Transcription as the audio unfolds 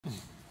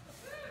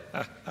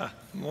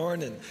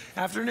Morning.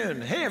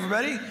 Afternoon. Hey,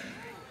 everybody.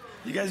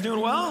 You guys doing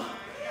well?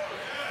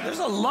 There's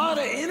a lot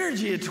of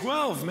energy at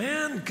 12,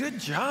 man. Good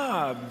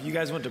job. You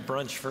guys went to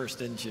brunch first,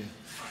 didn't you?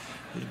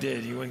 You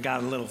did. You went and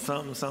got a little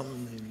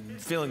something.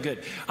 Feeling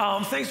good.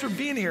 Thanks for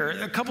being here.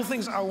 A couple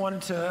things I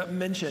wanted to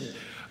mention.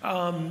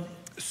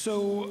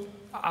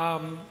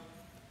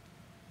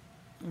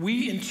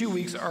 We, in 2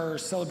 weeks, are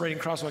celebrating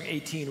Crosswalk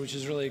 18, which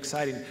is really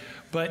exciting.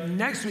 But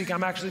next week,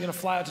 I'm actually going to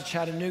fly out to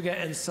Chattanooga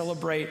and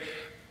celebrate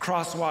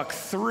Crosswalk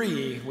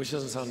 3, which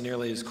doesn't sound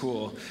nearly as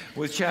cool,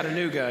 with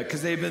Chattanooga,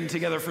 because they've been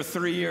together for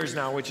 3 years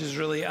now, which is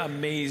really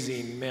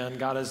amazing, man.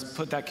 God has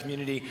put that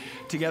community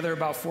together.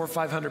 About 400 or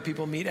 500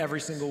 people meet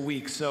every single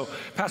week. So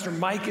Pastor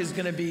Mike is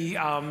going to be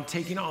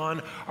taking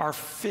on our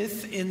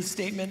 5th in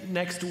statement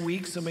next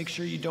week, so make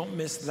sure you don't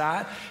miss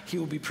that. He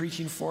will be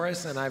preaching for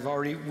us, and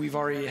we've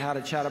already had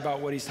a chat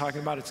about what he's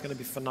talking about. It's going to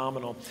be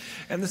phenomenal.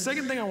 And the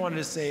second thing I wanted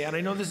to say, and I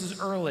know this is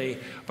early,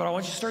 but I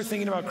want you to start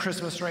thinking about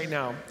Christmas right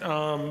now,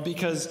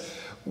 because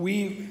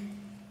we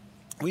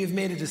have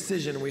made a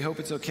decision, and we hope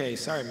it's okay.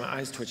 Sorry, my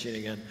eye's twitching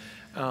again.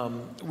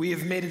 We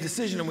have made a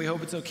decision, and we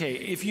hope it's okay.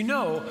 If you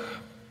know,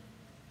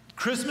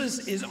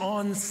 Christmas is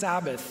on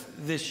Sabbath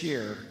this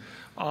year,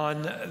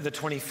 on the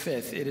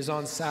 25th. It is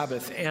on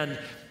Sabbath. And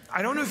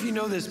I don't know if you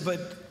know this, but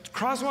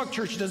Crosswalk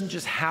Church doesn't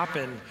just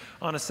happen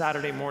on a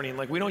Saturday morning.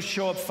 Like, we don't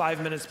show up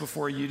 5 minutes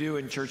before you do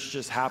and church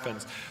just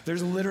happens.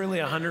 There's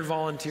literally 100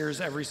 volunteers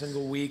every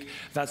single week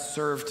that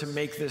serve to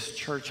make this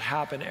church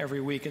happen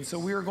every week. And so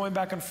we were going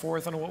back and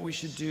forth on what we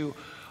should do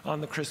on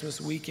the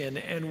Christmas weekend.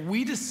 And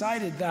we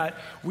decided that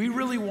we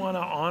really want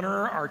to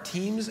honor our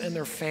teams and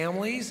their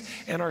families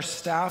and our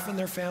staff and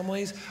their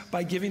families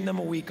by giving them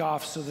a week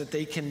off so that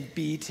they can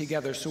be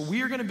together. So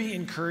we are going to be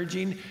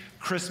encouraging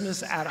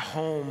Christmas at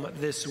home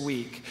this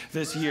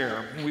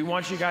year. We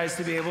want you guys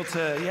to be able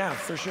to, yeah,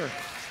 for sure.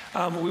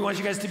 We want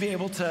you guys to be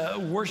able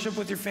to worship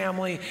with your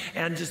family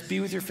and just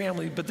be with your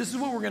family. But this is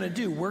what we're going to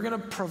do. We're going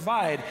to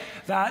provide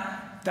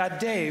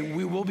that day.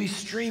 We will be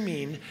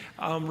streaming,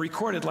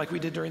 recorded like we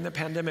did during the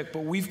pandemic,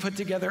 but we've put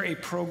together a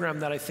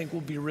program that I think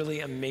will be really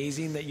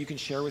amazing that you can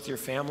share with your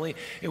family.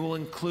 It will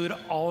include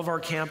all of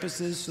our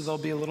campuses, so there'll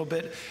be a little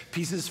bit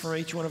pieces from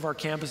each one of our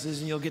campuses,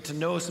 and you'll get to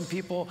know some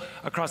people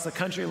across the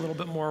country a little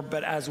bit more,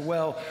 but as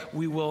well,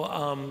 we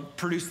will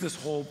produce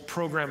this whole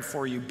program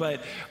for you.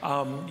 But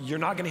you're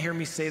not going to hear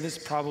me say this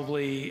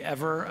probably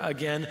ever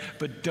again,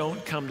 but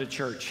don't come to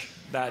church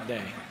that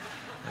day.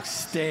 Like,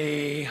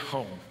 stay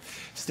home.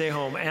 Stay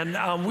home.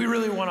 And we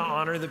really want to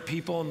honor the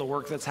people and the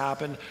work that's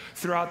happened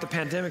throughout the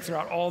pandemic,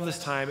 throughout all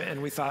this time.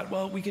 And we thought,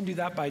 well, we can do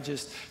that by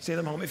just staying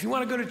them home. If you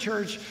want to go to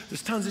church,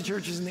 there's tons of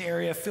churches in the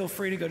area. Feel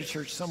free to go to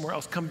church somewhere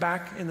else. Come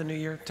back in the new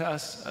year to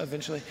us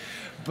eventually.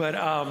 But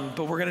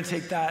we're going to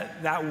take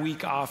that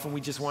week off, and we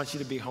just want you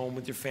to be home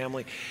with your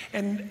family.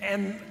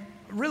 And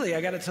really,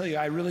 I got to tell you,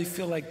 I really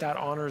feel like that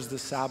honors the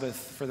Sabbath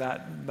for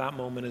that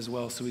moment as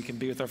well, so we can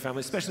be with our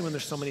family, especially when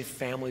there's so many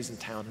families in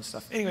town and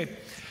stuff. Anyway,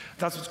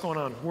 that's what's going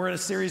on. We're in a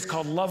series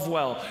called Love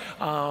Well.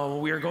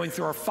 We are going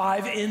through our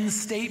 5 in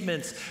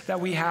statements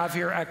that we have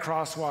here at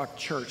Crosswalk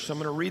Church. So I'm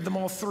going to read them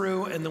all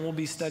through, and then we'll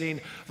be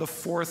studying the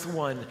 4th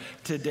one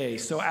today.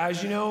 So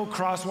as you know,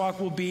 Crosswalk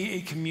will be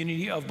a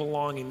community of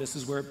belonging. This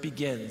is where it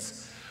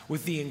begins,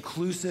 with the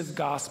inclusive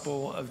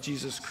gospel of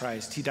Jesus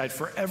Christ. He died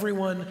for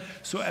everyone,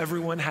 so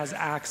everyone has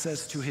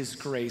access to his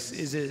grace.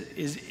 It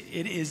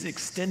is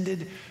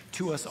extended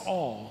to us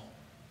all,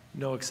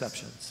 no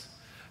exceptions.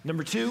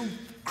 Number 2,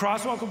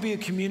 Crosswalk will be a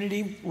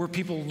community where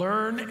people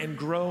learn and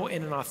grow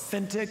in an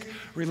authentic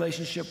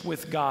relationship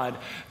with God.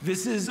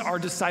 This is our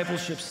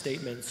discipleship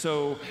statement.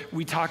 So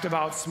we talked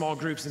about small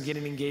groups and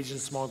getting engaged in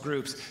small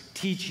groups,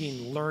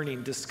 teaching,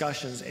 learning,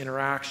 discussions,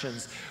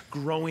 interactions,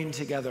 growing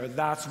together.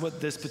 That's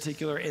what this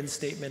particular in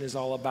statement is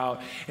all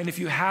about. And if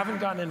you haven't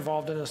gotten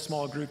involved in a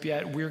small group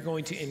yet, we're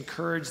going to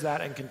encourage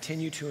that and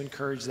continue to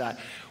encourage that.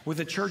 With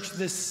a church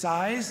this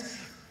size,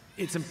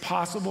 it's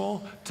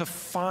impossible to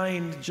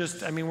find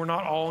we're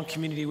not all in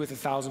community with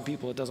 1,000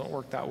 people. It doesn't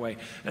work that way.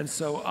 And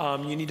so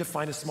you need to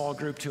find a small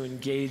group to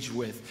engage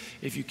with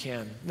if you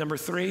can. Number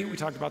 3, we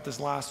talked about this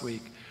last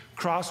week.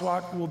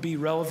 Crosswalk will be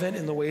relevant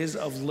in the ways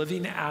of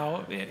living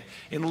out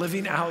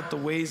the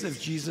ways of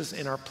Jesus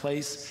in our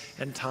place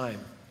and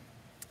time.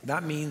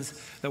 That means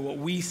that what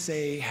we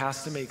say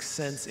has to make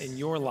sense in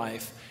your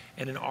life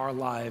and in our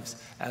lives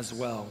as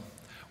well.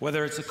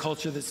 Whether it's a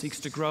culture that seeks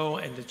to grow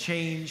and to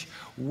change,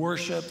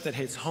 worship that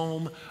hits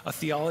home, a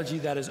theology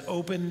that is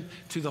open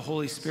to the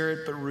Holy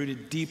Spirit but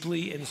rooted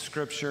deeply in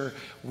Scripture,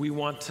 we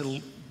want to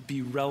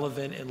be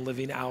relevant in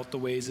living out the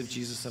ways of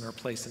Jesus in our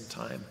place and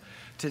time.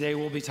 Today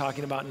we'll be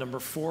talking about number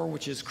 4,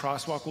 which is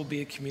Crosswalk will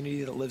be a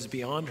community that lives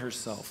beyond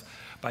herself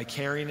by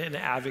caring and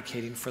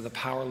advocating for the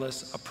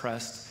powerless,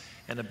 oppressed,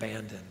 and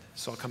abandoned.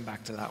 So I'll come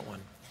back to that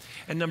one.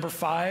 And number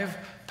 5,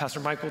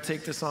 Pastor Mike will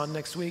take this on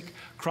next week.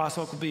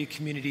 Crosswalk will be a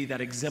community that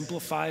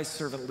exemplifies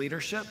servant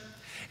leadership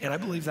And I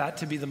believe that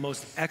to be the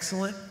most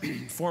excellent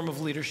form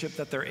of leadership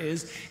that there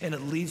is, and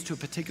it leads to a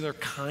particular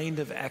kind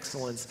of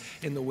excellence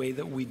in the way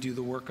that we do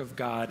the work of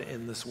God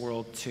in this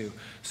world too.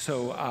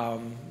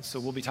 So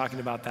we'll be talking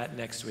about that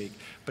next week.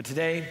 But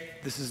today,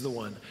 this is the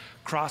one.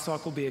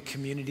 Crosswalk will be a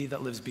community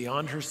that lives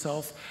beyond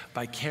herself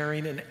by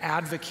caring and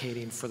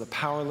advocating for the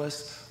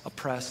powerless,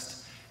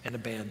 oppressed, and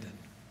abandoned.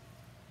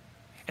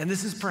 And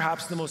this is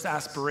perhaps the most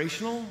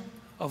aspirational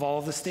of all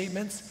of the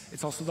statements.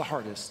 It's also the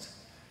hardest,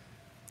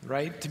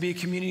 right? To be a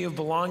community of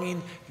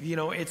belonging,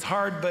 it's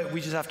hard, but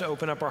we just have to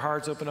open up our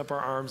hearts, open up our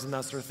arms, and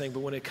that sort of thing. But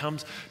when it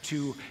comes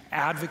to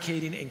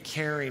advocating and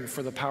caring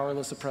for the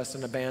powerless, oppressed,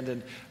 and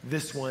abandoned,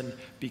 this one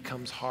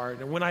becomes hard.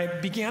 And when I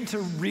began to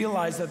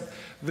realize that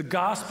the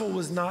gospel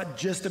was not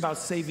just about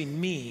saving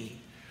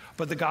me,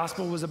 but the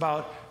gospel was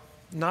about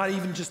not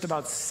even just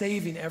about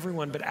saving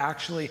everyone, but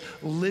actually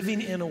living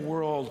in a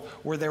world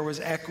where there was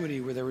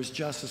equity, where there was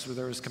justice, where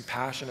there was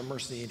compassion and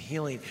mercy and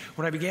healing.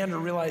 When I began to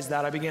realize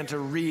that, I began to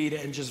read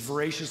and just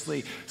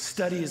voraciously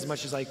study as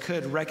much as I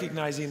could,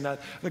 recognizing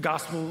that the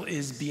gospel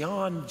is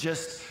beyond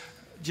just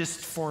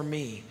for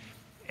me.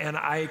 And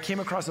I came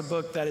across a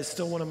book that is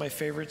still one of my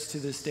favorites to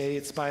this day.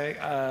 It's by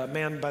a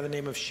man by the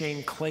name of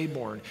Shane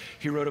Claiborne.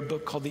 He wrote a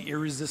book called The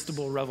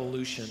Irresistible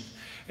Revolution.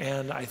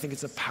 And I think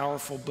it's a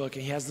powerful book.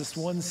 And he has this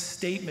one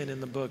statement in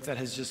the book that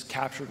has just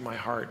captured my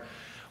heart,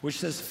 which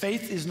says,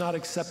 faith is not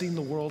accepting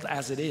the world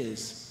as it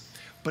is,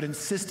 but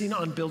insisting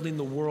on building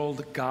the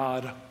world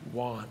God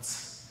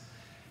wants.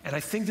 And I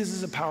think this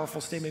is a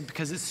powerful statement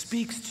because it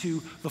speaks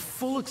to the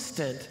full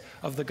extent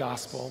of the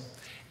gospel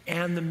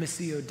and the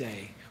Missio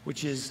Dei,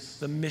 which is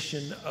the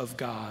mission of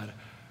God.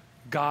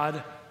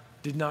 God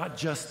did not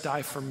just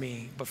die for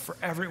me, but for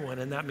everyone.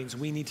 And that means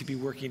we need to be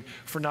working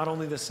for not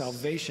only the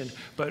salvation,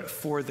 but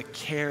for the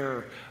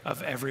care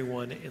of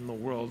everyone in the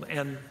world.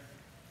 And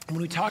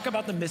when we talk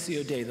about the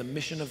Missio Dei, the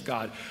mission of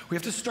God, we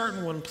have to start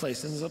in one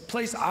place. And there's a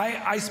place,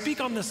 I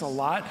speak on this a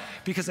lot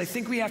because I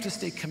think we have to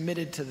stay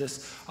committed to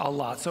this a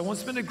lot. So I won't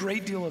spend a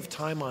great deal of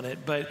time on it,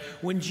 but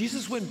when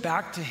Jesus went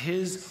back to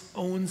his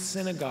own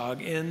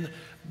synagogue in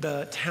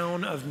the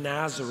town of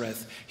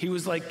Nazareth, he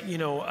was like,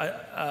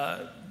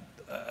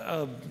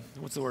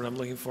 what's the word I'm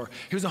looking for?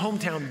 He was a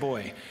hometown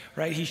boy,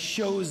 right? He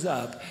shows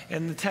up,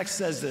 and the text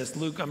says this.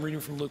 I'm reading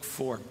from Luke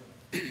 4.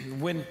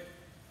 When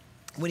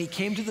he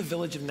came to the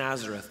village of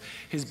Nazareth,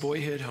 his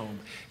boyhood home,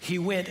 he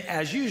went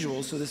as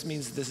usual, so this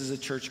means this is a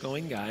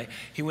church-going guy.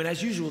 He went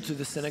as usual to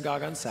the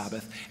synagogue on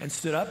Sabbath and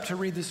stood up to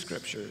read the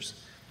scriptures,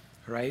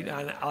 right?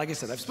 And like I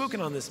said, I've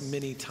spoken on this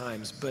many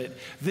times, but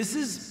this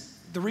is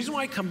the reason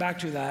why I come back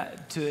to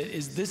it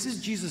is this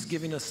is Jesus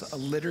giving us a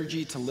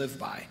liturgy to live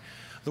by.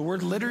 The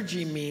word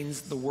liturgy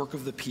means the work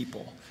of the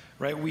people,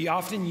 right? We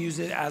often use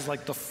it as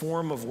like the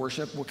form of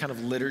worship. What kind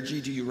of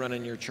liturgy do you run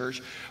in your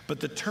church? But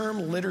the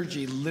term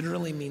liturgy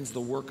literally means the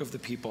work of the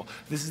people.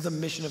 This is the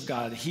mission of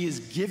God. He is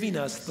giving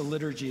us the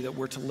liturgy that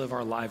we're to live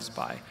our lives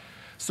by.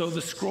 So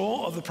the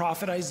scroll of the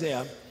prophet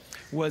Isaiah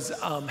was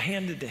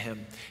handed to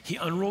him. He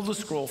unrolled the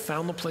scroll,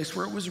 found the place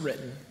where it was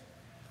written,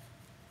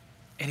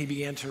 and he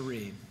began to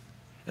read.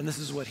 And this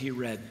is what he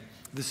read.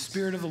 The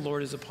Spirit of the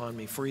Lord is upon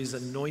me, for he has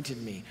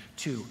anointed me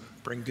to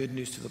bring good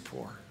news to the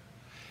poor.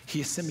 He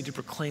has sent me to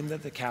proclaim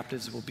that the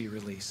captives will be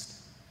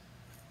released,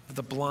 that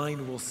the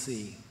blind will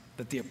see,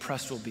 that the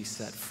oppressed will be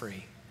set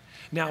free.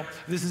 Now,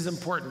 this is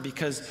important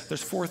because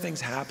there's 4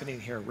 things happening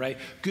here, right?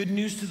 Good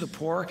news to the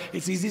poor.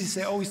 It's easy to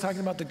say, oh, he's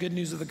talking about the good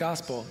news of the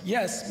gospel.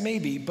 Yes,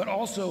 maybe, but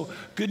also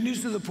good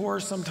news to the poor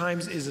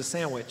sometimes is a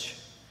sandwich,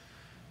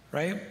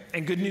 right?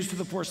 And good news to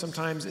the poor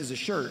sometimes is a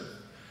shirt,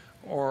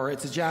 or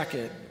it's a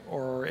jacket,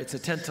 or it's a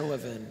tent to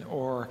live in,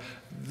 or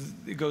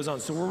it goes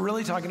on. So we're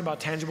really talking about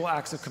tangible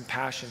acts of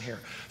compassion here.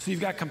 So you've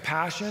got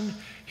compassion.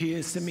 He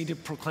has sent me to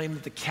proclaim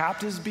that the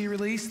captives be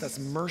released. That's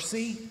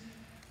mercy,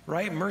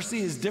 right? Mercy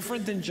is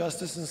different than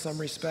justice in some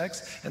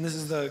respects. And this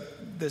is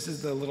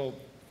the little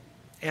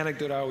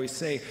anecdote I always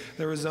say.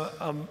 There was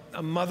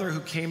a mother who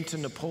came to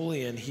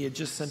Napoleon. He had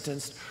just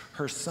sentenced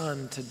her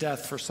son to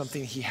death for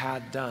something he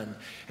had done.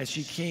 And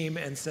she came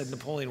and said,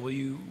 Napoleon, will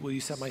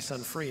you set my son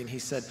free? And he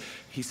said,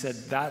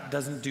 that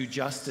doesn't do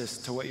justice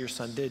to what your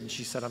son did. And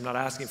she said, I'm not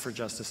asking for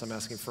justice, I'm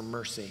asking for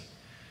mercy.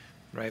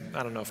 Right?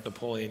 I don't know if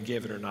Napoleon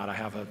gave it or not. I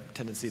have a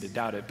tendency to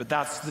doubt it. But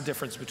that's the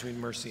difference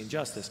between mercy and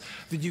justice.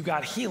 Then you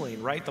got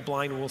healing, right? The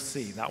blind will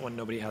see. That one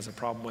nobody has a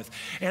problem with.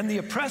 And the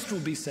oppressed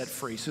will be set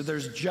free. So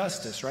there's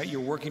justice, right?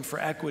 You're working for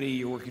equity.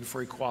 You're working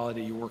for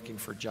equality. You're working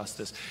for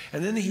justice.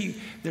 And then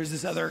there's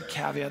this other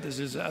caveat. There's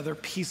this other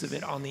piece of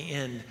it on the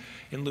end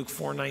in Luke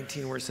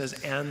 4:19 where it says,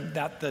 and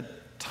that the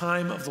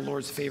time of the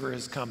Lord's favor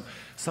has come.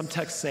 Some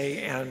texts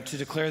say, and to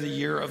declare the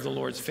year of the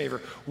Lord's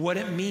favor. What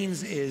it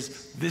means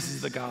is, this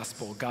is the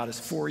gospel. God is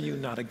for you,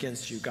 not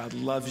against you. God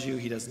loves you.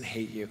 He doesn't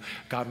hate you.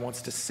 God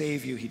wants to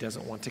save you. He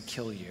doesn't want to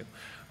kill you,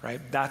 right?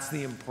 That's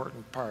the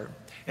important part.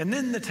 And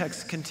then the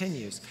text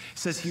continues. It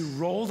says, he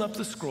rolled up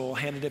the scroll,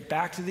 handed it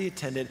back to the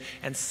attendant,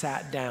 and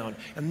sat down.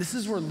 And this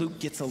is where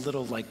Luke gets a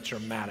little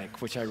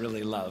dramatic, which I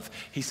really love.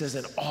 He says,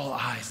 and all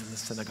eyes in the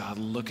synagogue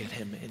look at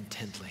him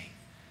intently.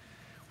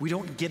 we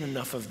don't get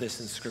enough of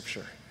this in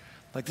Scripture.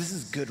 Like, this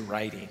is good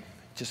writing,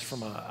 just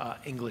from an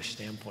English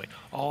standpoint.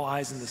 All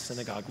eyes in the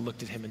synagogue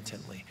looked at him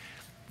intently.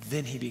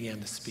 Then he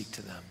began to speak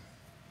to them.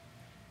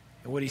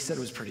 And what he said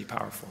was pretty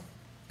powerful.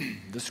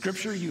 The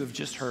scripture you have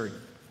just heard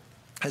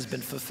has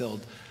been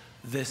fulfilled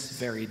this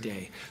very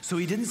day. So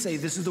he didn't say,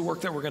 this is the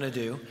work that we're going to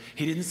do.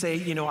 He didn't say,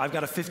 I've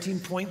got a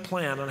 15-point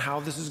plan on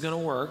how this is going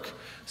to work.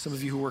 Some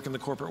of you who work in the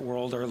corporate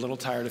world are a little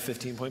tired of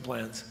 15-point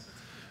plans,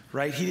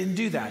 right? He didn't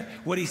do that.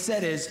 What he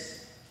said is,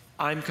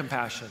 I'm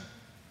compassion.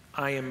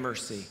 I am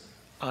mercy.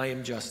 I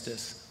am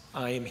justice.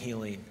 I am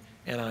healing.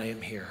 And I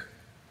am here.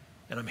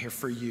 And I'm here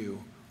for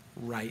you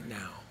right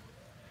now.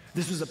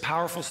 This was a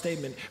powerful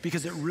statement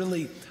because it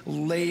really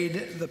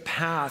laid the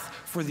path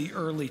for the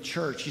early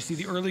church. You see,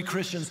 the early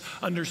Christians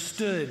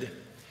understood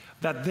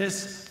that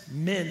this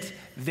meant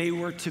they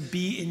were to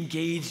be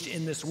engaged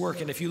in this work.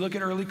 And if you look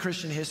at early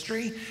Christian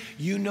history,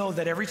 you know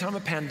that every time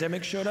a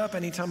pandemic showed up,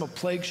 anytime a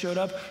plague showed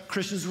up,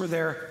 Christians were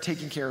there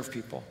taking care of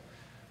people.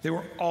 They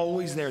were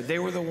always there. They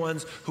were the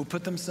ones who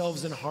put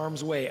themselves in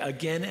harm's way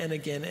again and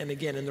again and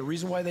again. And the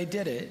reason why they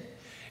did it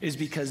is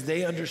because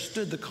they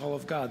understood the call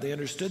of God. They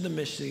understood the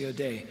Missio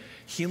Dei.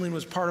 Healing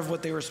was part of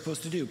what they were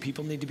supposed to do.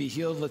 People need to be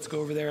healed. Let's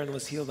go over there and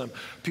let's heal them.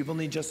 People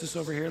need justice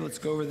over here. Let's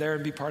go over there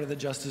and be part of the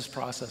justice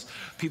process.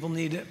 People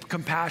need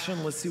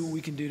compassion. Let's see what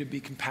we can do to be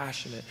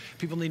compassionate.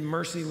 People need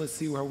mercy. Let's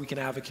see how we can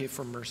advocate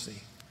for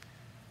mercy.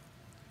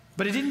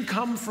 But it didn't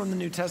come from the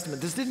New Testament.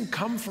 This didn't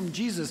come from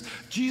Jesus.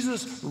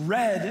 Jesus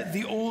read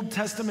the Old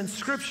Testament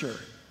scripture.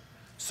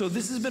 So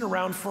this has been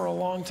around for a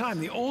long time.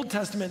 The Old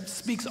Testament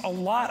speaks a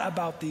lot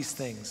about these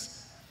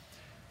things.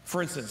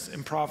 For instance,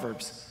 in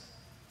Proverbs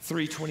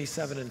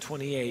 3:27 and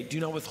 28, do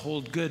not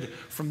withhold good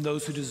from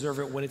those who deserve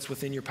it when it's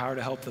within your power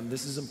to help them.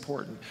 This is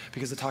important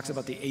because it talks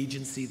about the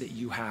agency that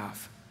you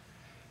have.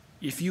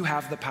 If you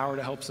have the power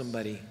to help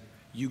somebody,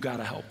 you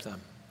gotta help them,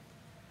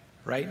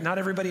 right? Not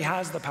everybody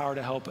has the power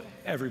to help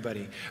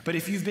everybody. But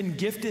if you've been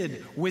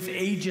gifted with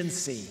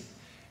agency,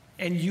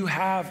 and you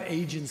have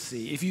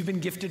agency, if you've been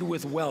gifted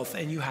with wealth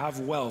and you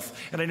have wealth,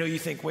 and I know you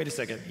think, wait a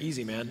second,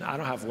 easy, man. I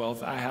don't have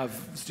wealth. I have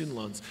student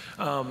loans.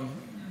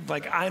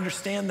 I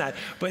understand that.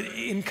 But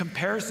in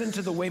comparison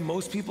to the way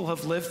most people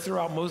have lived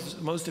throughout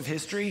most of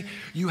history,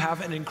 you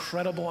have an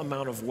incredible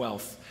amount of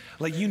wealth.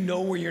 Like, you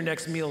know where your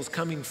next meal is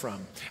coming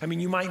from. I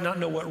mean, you might not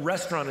know what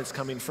restaurant it's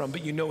coming from,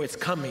 but you know it's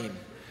coming.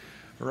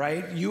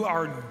 Right? You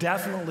are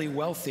definitely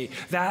wealthy.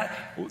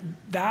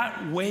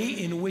 That way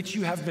in which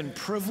you have been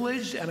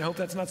privileged, and I hope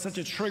that's not such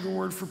a trigger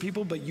word for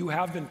people, but you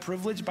have been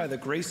privileged by the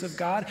grace of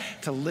God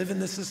to live in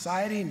this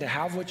society and to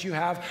have what you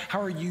have.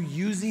 How are you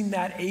using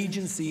that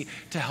agency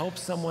to help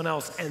someone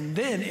else? And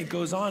then it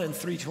goes on in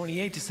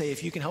 3:28 to say,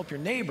 if you can help your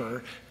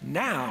neighbor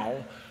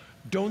now,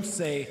 don't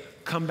say,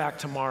 come back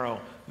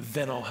tomorrow,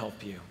 then I'll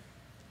help you.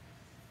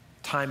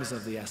 Time is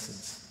of the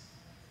essence.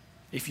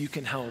 If you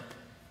can help,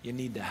 you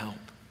need to help.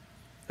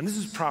 And this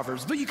is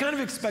Proverbs, but you kind of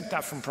expect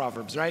that from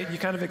Proverbs, right? You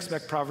kind of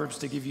expect Proverbs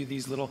to give you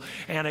these little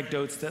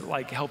anecdotes that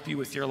help you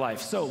with your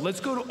life. So let's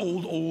go to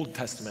Old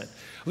Testament.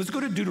 Let's go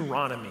to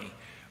Deuteronomy,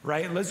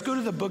 right? Let's go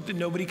to the book that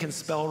nobody can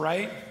spell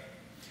right.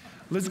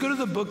 Let's go to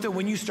the book that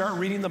when you start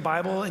reading the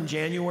Bible in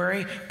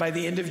January, by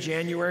the end of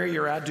January,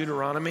 you're at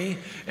Deuteronomy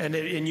and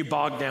you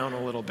bog down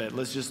a little bit.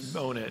 Let's just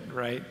own it,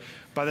 right?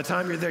 By the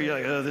time you're there, you're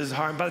like, oh, this is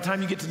hard. By the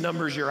time you get to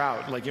Numbers, you're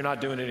out. Like, you're not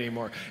doing it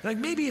anymore.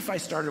 Maybe if I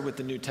started with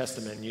the New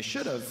Testament, and you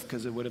should have,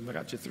 because it would have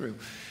got you through.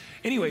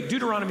 Anyway,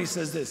 Deuteronomy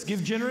says this,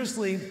 give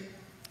generously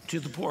to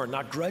the poor,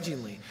 not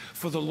grudgingly,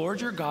 for the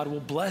Lord your God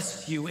will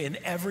bless you in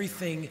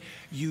everything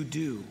you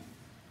do.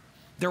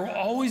 There will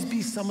always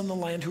be some in the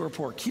land who are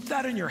poor. Keep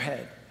that in your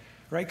head.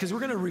 Right? Because we're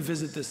going to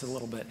revisit this a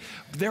little bit.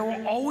 There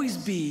will always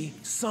be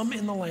some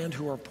in the land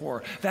who are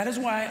poor. That is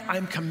why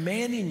I'm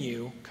commanding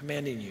you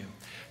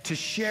to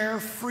share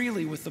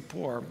freely with the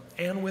poor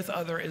and with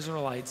other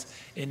Israelites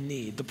in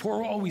need. The poor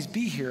will always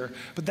be here,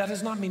 but that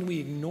does not mean we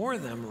ignore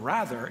them.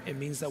 Rather, it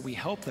means that we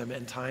help them,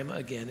 and time,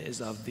 again,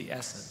 is of the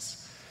essence.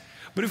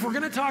 But if we're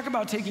going to talk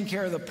about taking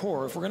care of the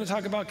poor, if we're going to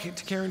talk about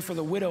caring for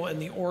the widow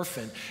and the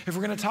orphan, if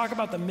we're going to talk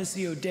about the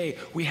Missio Dei,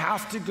 we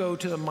have to go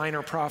to the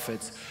minor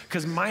prophets,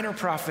 because minor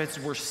prophets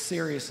were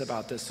serious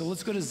about this. So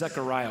let's go to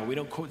Zechariah. We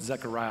don't quote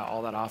Zechariah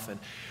all that often.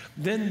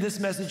 Then this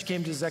message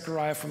came to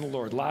Zechariah from the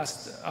Lord,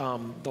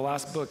 the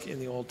last book in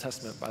the Old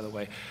Testament, by the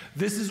way.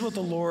 This is what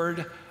the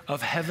Lord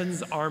of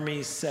heaven's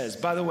armies says.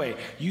 By the way,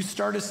 you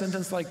start a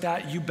sentence like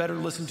that, you better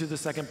listen to the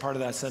second part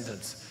of that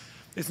sentence.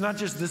 It's not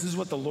just this is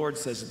what the Lord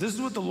says. This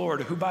is what the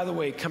Lord, who, by the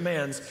way,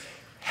 commands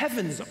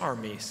heaven's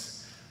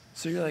armies.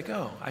 So you're like,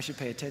 oh, I should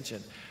pay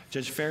attention.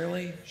 Judge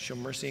fairly, show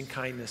mercy and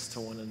kindness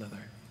to one another.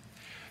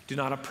 Do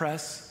not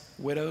oppress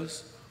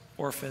widows,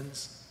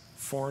 orphans,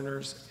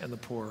 foreigners, and the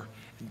poor.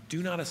 And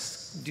do not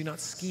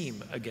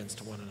scheme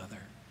against one another.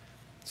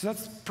 So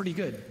that's pretty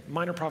good.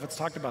 Minor prophets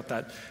talked about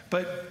that.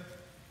 But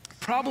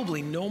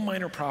Probably no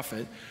minor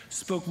prophet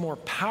spoke more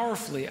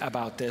powerfully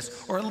about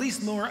this, or at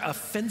least more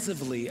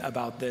offensively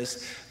about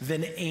this,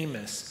 than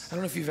Amos. I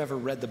don't know if you've ever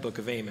read the book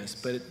of Amos,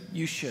 but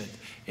you should.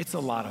 It's a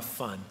lot of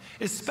fun,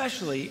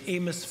 especially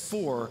Amos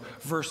 4,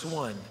 verse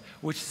 1,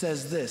 which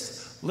says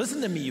this: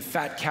 "Listen to me, you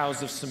fat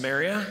cows of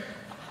Samaria."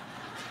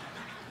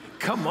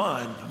 Come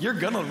on, you're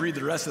gonna read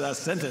the rest of that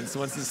sentence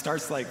once it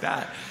starts like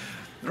that,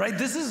 right?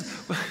 This is...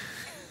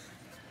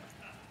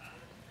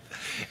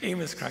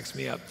 Amos cracks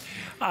me up.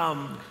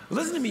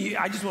 Listen to me,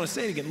 I just want to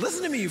say it again.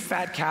 Listen to me, you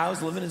fat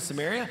cows living in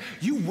Samaria,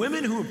 you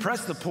women who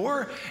oppress the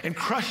poor and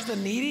crush the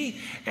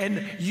needy,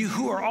 and you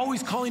who are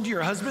always calling to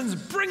your husbands,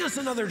 bring us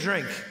another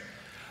drink.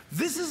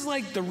 This is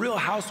like the Real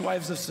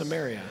Housewives of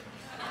Samaria.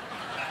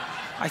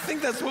 I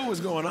think that's what was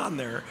going on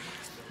there,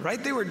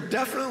 right? They were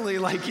definitely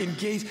like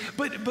engaged,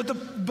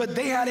 but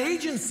they had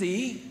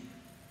agency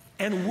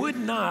and would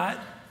not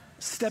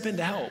step in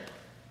to help.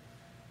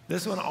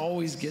 This one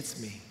always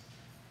gets me.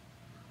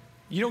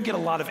 You don't get a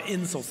lot of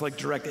insults, like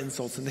direct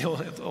insults in the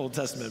Old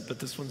Testament, but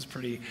this one's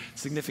pretty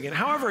significant.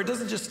 However, it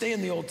doesn't just stay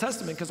in the Old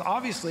Testament, because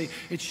obviously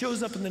it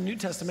shows up in the New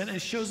Testament, and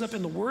it shows up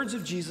in the words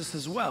of Jesus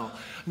as well.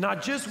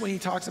 Not just when he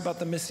talks about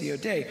the Missio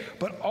Dei,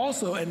 but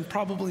also, and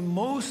probably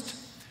most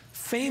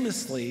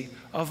famously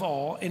of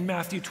all, in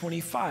Matthew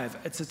 25.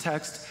 It's a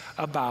text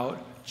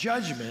about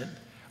judgment,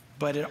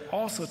 but it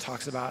also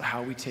talks about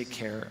how we take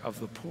care of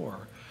the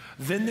poor.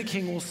 Then the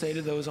king will say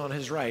to those on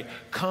his right,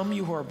 "Come,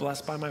 you who are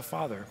blessed by my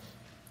Father.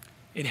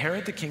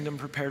 Inherit the kingdom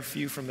prepared for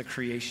you from the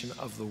creation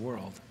of the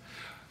world."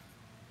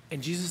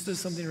 And Jesus does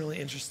something really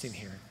interesting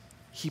here.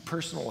 He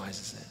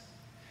personalizes it.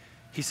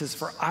 He says,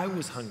 "For I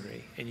was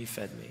hungry and you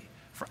fed me.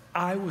 For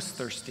I was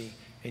thirsty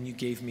and you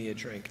gave me a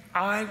drink.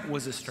 I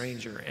was a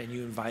stranger and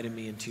you invited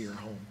me into your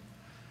home."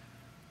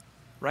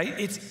 Right?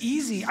 It's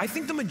easy. I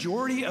think the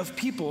majority of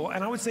people,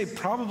 and I would say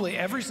probably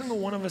every single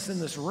one of us in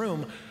this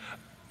room,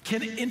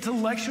 can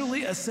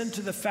intellectually assent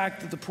to the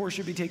fact that the poor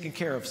should be taken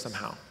care of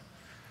somehow.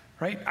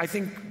 Right? I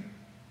think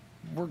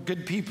we're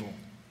good people.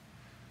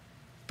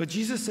 But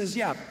Jesus says,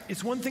 yeah,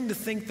 it's one thing to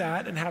think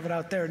that and have it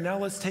out there. Now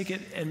let's take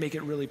it and make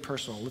it really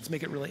personal. Let's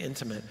make it really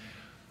intimate.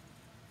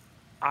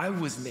 I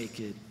was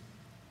naked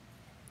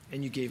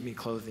and you gave me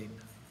clothing.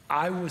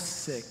 I was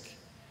sick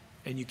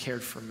and you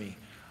cared for me.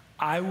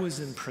 I was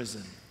in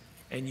prison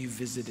and you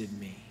visited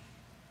me.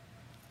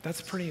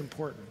 That's pretty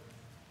important.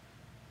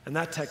 And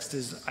that text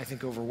is, I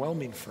think,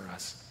 overwhelming for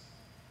us.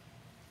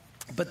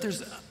 But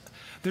there's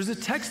a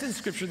text in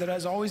Scripture that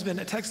has always been,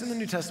 a text in the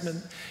New Testament,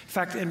 in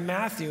fact, in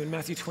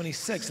Matthew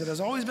 26, that has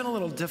always been a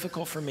little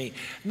difficult for me.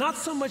 Not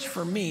so much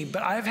for me,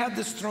 but I've had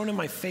this thrown in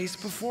my face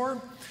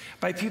before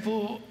by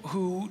people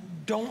who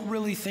don't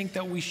really think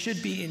that we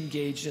should be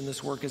engaged in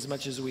this work as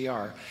much as we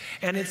are.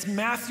 And it's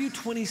Matthew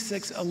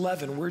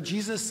 26:11, where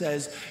Jesus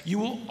says, "You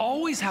will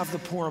always have the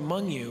poor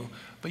among you,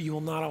 but you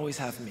will not always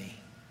have me."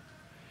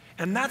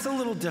 And that's a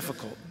little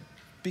difficult,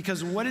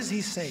 because what is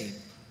he saying?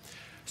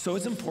 So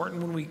it's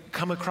important when we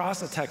come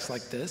across a text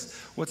like this,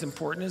 what's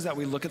important is that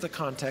we look at the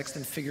context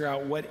and figure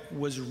out what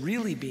was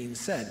really being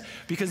said.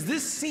 Because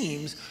this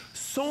seems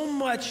so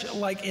much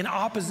like in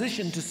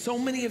opposition to so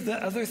many of the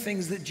other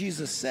things that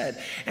Jesus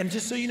said. And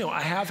just so you know,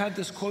 I have had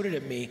this quoted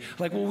at me,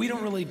 like, well, we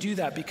don't really do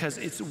that because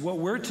it's what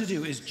we're to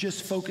do is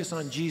just focus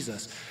on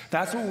Jesus.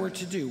 That's what we're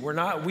to do.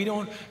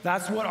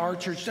 That's what our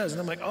church does.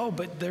 And I'm like, oh,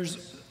 but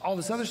there's all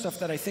this other stuff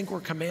that I think we're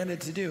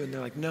commanded to do. And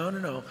they're like,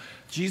 no.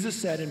 Jesus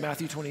said in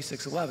Matthew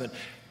 26:11,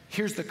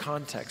 here's the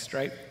context,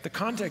 right? The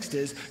context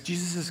is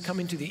Jesus is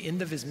coming to the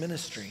end of his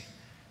ministry.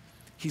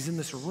 He's in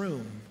this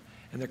room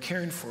and they're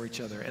caring for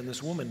each other. And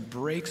this woman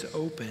breaks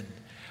open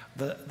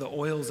the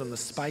oils and the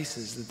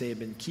spices that they had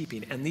been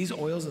keeping. And these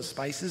oils and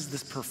spices,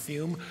 this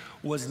perfume,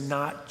 was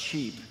not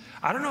cheap.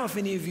 I don't know if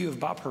any of you have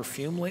bought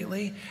perfume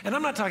lately, and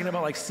I'm not talking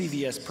about like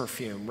CVS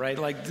perfume, right?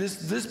 Like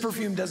this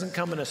perfume doesn't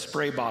come in a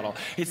spray bottle.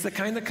 It's the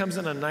kind that comes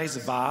in a nice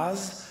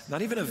vase,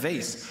 not even a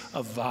vase,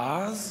 a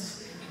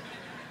vase,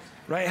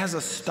 right? It has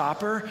a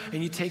stopper,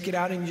 and you take it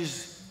out and you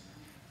just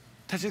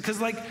touch it. Because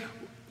like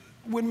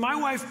when my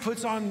wife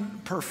puts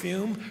on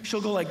perfume,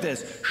 she'll go like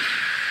this,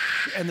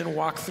 and then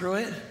walk through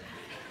it.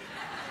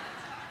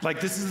 Like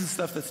this is the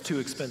stuff that's too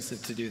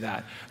expensive to do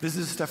that. This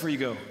is the stuff where you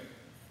go,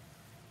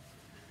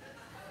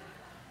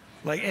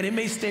 like, and it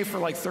may stay for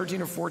like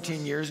 13 or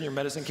 14 years in your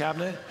medicine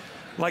cabinet.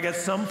 Like at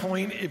some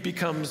point it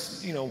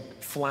becomes,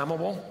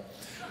 flammable.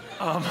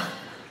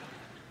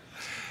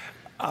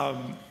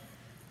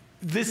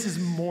 This is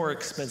more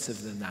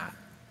expensive than that.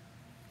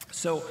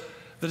 So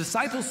the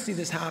disciples see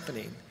this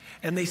happening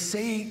and they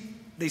say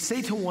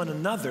to one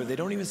another, they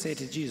don't even say it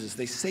to Jesus,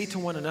 they say to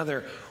one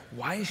another,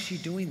 why is she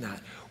doing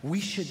that? We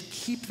should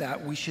keep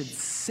that, we should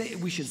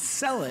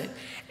sell it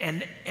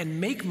and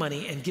make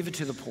money and give it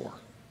to the poor.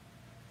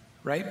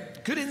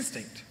 Right? Good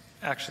instinct,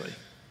 actually.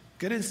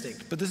 Good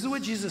instinct. But this is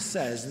what Jesus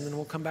says, and then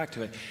we'll come back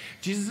to it.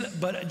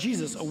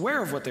 Jesus,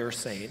 aware of what they were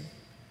saying,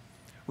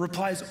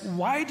 replies,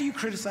 why do you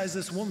criticize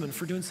this woman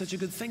for doing such a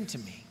good thing to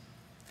me?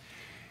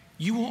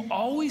 You will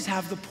always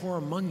have the poor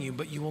among you,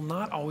 but you will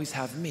not always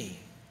have me.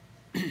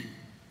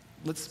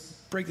 let's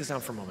break this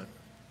down for a moment.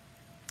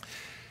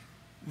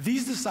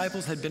 These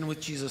disciples had been with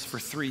Jesus for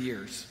 3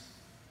 years.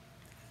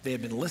 They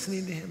had been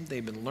listening to him. They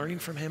had been learning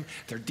from him.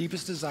 Their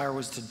deepest desire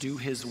was to do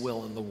his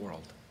will in the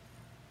world.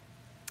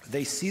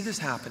 They see this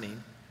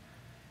happening,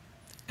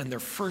 and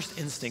their first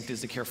instinct is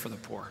to care for the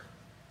poor.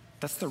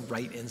 That's the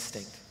right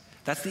instinct.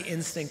 That's the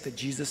instinct that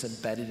Jesus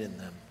embedded in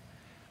them.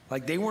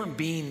 Like, they weren't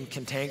being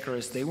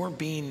cantankerous. They weren't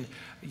being,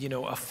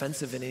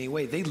 offensive in any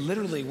way. They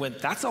literally went,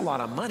 that's a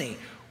lot of money.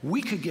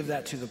 We could give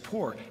that to the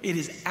poor. It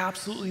is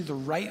absolutely the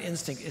right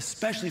instinct,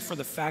 especially for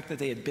the fact that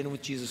they had been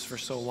with Jesus for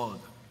so long.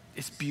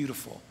 It's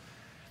beautiful.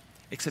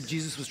 Except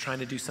Jesus was trying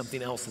to do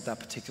something else at that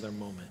particular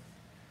moment,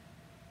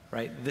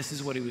 right? This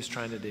is what he was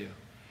trying to do.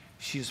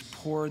 She has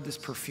poured this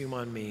perfume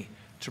on me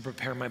to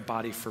prepare my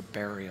body for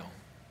burial.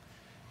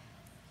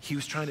 He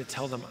was trying to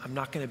tell them, I'm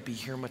not going to be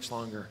here much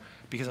longer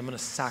because I'm going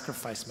to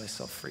sacrifice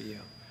myself for you.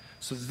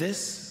 So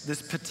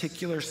this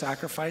particular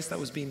sacrifice that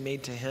was being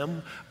made to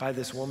him by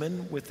this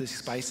woman with the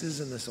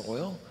spices and this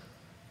oil,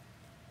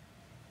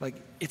 like,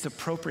 it's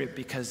appropriate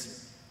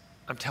because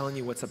I'm telling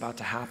you what's about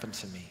to happen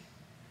to me.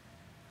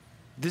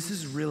 This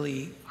is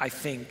really, I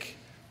think,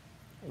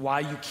 why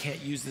you can't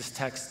use this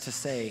text to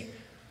say,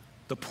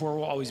 the poor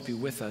will always be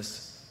with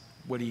us.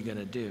 What are you going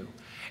to do?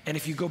 And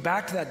if you go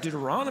back to that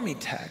Deuteronomy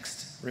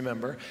text,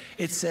 remember,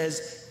 it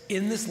says,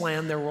 in this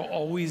land there will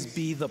always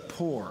be the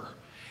poor,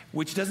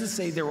 which doesn't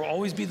say there will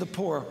always be the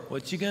poor.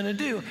 What you going to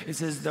do? It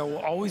says there will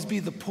always be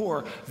the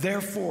poor.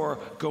 Therefore,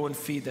 go and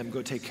feed them.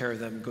 Go take care of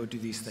them. Go do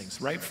these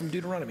things. Right from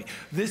Deuteronomy.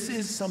 This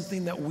is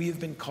something that we have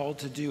been called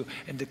to do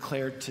and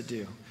declared to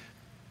do.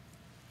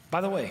 By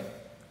the way,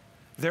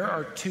 there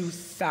are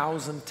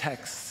 2,000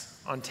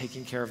 texts on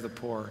taking care of the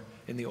poor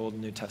in the Old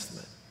and New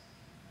Testament.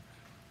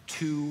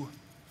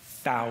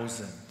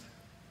 2,000.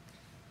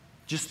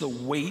 Just the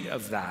weight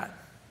of that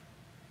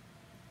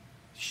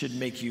should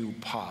make you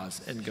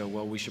pause and go,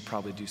 well, we should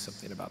probably do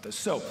something about this.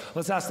 So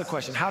let's ask the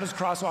question, how does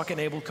Crosswalk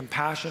enable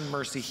compassion,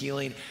 mercy,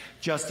 healing,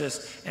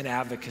 justice, and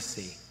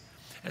advocacy?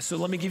 And so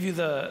let me give you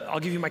I'll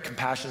give you my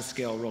compassion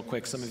scale real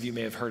quick. Some of you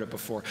may have heard it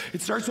before.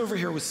 It starts over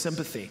here with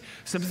sympathy.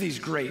 Sympathy is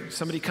great.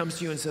 Somebody comes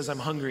to you and says, I'm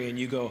hungry, and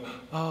you go,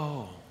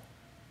 oh.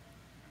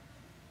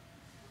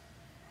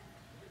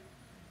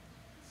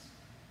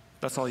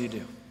 That's all you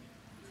do.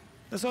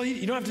 That's all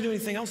you don't have to do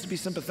anything else to be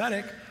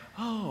sympathetic.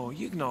 Oh,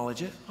 you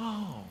acknowledge it.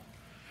 Oh.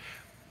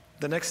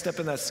 The next step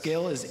in that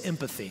scale is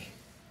empathy,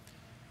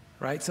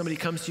 right? Somebody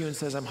comes to you and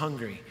says, I'm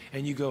hungry.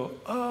 And you go,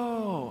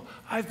 oh,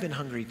 I've been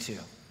hungry too.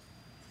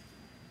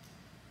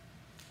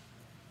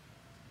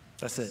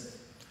 That's it,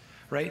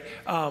 right?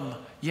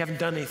 You haven't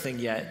done anything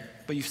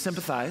yet, but you've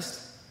sympathized,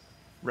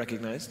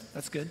 recognized.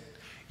 That's good.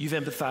 You've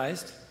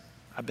empathized.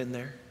 I've been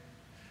there.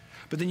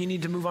 But then you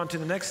need to move on to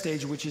the next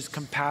stage, which is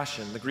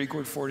compassion. The Greek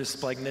word for it is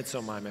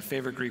splagnizomai, my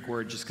favorite Greek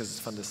word just because it's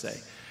fun to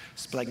say.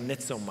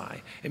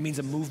 Splagnizomai. It means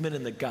a movement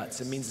in the guts.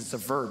 It means it's a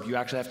verb. You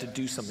actually have to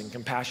do something.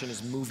 Compassion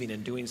is moving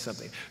and doing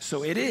something.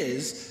 So it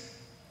is,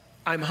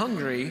 I'm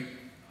hungry.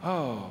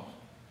 Oh,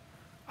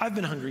 I've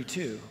been hungry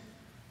too.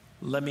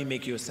 Let me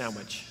make you a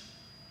sandwich.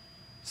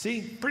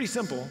 See, pretty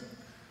simple.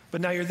 But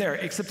now you're there.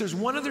 Except there's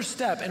one other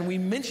step, and we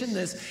mentioned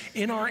this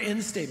in our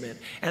end statement.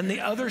 And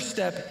the other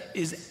step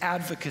is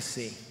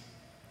advocacy.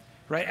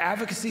 Right?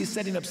 Advocacy is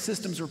setting up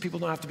systems where people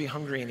don't have to be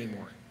hungry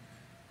anymore,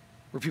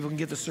 where people can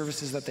get the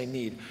services that they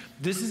need.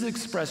 This is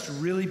expressed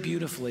really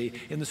beautifully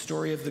in the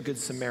story of the Good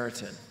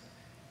Samaritan,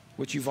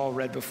 which you've all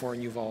read before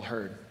and you've all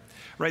heard.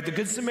 Right? The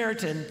Good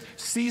Samaritan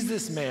sees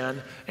this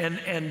man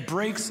and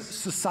breaks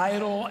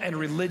societal and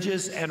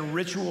religious and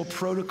ritual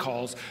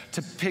protocols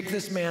to pick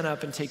this man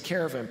up and take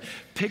care of him.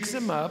 Picks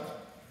him up.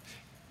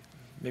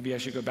 Maybe I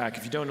should go back.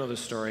 If you don't know the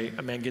story,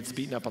 a man gets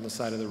beaten up on the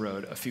side of the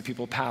road. A few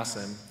people pass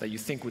him that you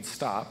think would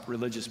stop,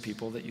 religious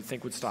people that you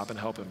think would stop and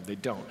help him. They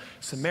don't.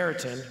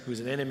 Samaritan, who's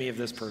an enemy of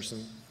this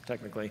person,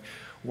 technically,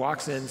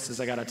 walks in,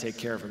 says, I got to take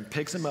care of him.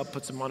 Picks him up,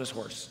 puts him on his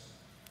horse.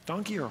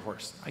 Donkey or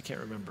horse? I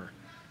can't remember.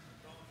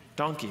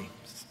 Donkey.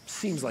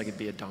 Seems like it'd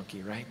be a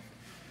donkey, right?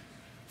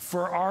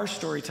 For our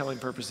storytelling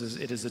purposes,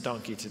 it is a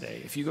donkey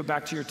today. If you go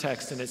back to your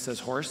text and it says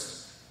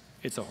horse,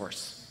 it's a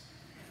horse.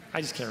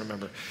 I just can't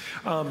remember.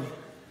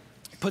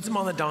 Puts him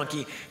on the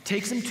donkey,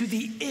 takes him to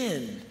the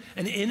inn.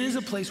 An inn is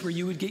a place where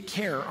you would get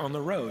care on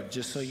the road,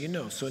 just so you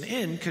know. So an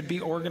inn could be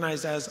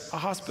organized as a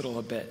hospital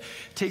a bit.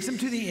 Takes him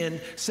to the inn,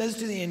 says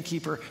to the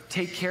innkeeper,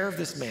 take care of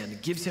this man.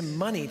 Gives him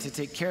money to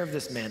take care of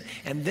this man.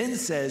 And then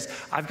says,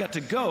 I've got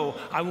to go.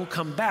 I will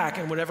come back,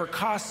 and whatever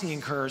costs he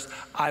incurs,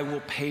 I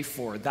will pay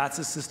for. That's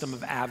a system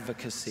of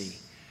advocacy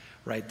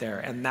right there.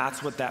 And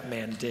that's what that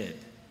man did.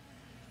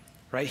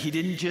 Right? He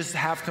didn't just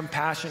have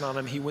compassion on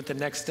him. He went the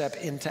next step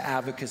into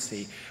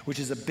advocacy, which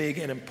is a big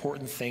and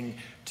important thing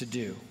to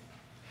do.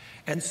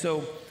 And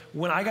so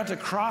when I got to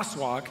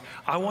Crosswalk,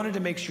 I wanted to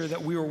make sure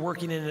that we were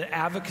working in an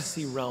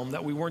advocacy realm,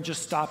 that we weren't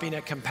just stopping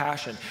at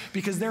compassion,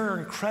 because there are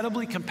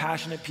incredibly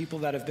compassionate people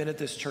that have been at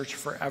this church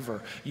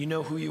forever. You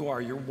know who you are.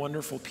 You're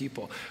wonderful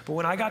people. But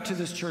when I got to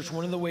this church,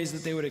 one of the ways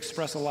that they would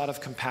express a lot of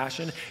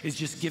compassion is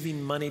just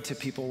giving money to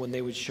people when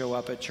they would show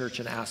up at church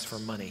and ask for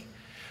money.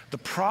 The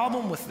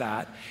problem with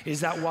that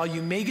is that while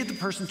you may get the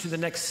person to the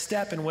next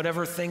step in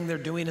whatever thing they're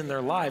doing in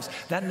their lives,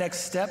 that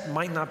next step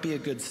might not be a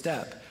good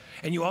step.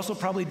 And you also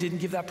probably didn't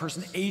give that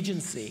person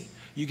agency.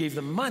 You gave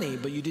them money,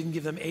 but you didn't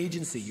give them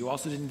agency. You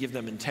also didn't give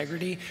them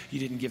integrity. You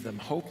didn't give them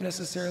hope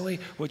necessarily.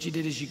 What you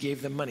did is you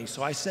gave them money.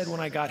 So I said when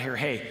I got here,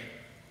 hey,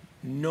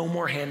 no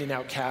more handing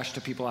out cash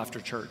to people after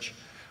church.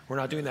 We're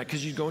not doing that,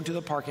 because you'd go into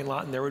the parking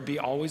lot and there would be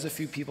always a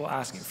few people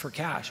asking for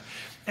cash.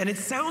 And it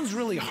sounds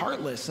really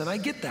heartless, and I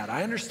get that.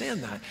 I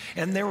understand that.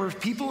 And there were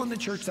people in the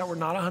church that were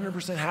not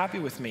 100% happy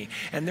with me.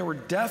 And there were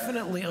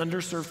definitely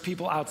underserved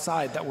people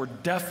outside that were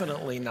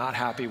definitely not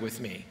happy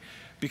with me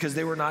because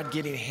they were not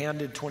getting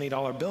handed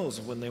 $20 bills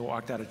when they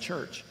walked out of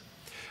church.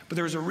 But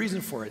there was a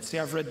reason for it. See,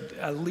 I've read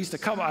at least a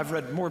couple. I've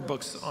read more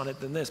books on it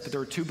than this, but there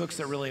were two books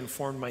that really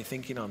informed my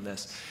thinking on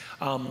this.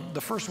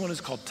 The first one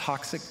is called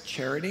Toxic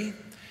Charity,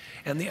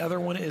 and the other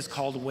one is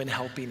called When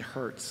Helping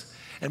Hurts.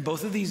 And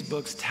both of these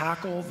books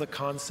tackle the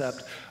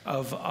concept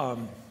of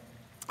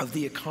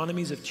the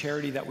economies of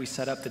charity that we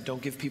set up that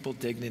don't give people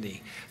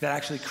dignity, that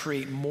actually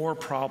create more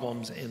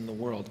problems in the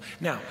world.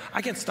 Now,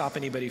 I can't stop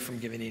anybody from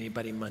giving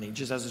anybody money.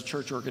 Just as a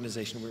church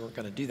organization, we weren't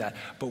going to do that.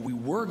 But we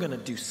were going to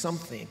do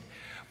something.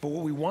 But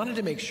what we wanted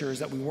to make sure is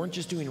that we weren't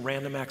just doing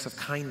random acts of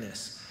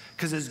kindness.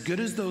 Because as good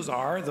as those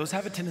are, those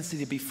have a tendency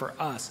to be for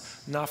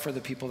us, not for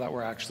the people that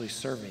we're actually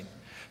serving.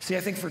 See,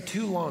 I think for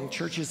too long,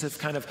 churches have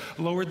kind of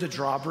lowered the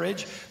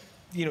drawbridge.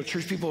 You know,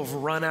 church people have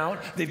run out.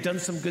 They've done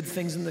some good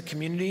things in the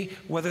community,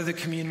 whether the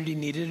community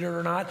needed it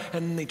or not.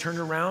 And then they turned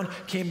around,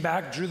 came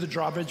back, drew the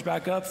drawbridge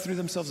back up, threw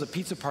themselves a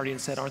pizza party and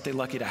said, aren't they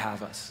lucky to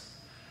have us?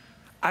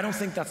 I don't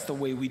think that's the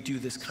way we do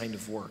this kind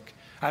of work.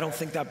 I don't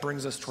think that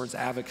brings us towards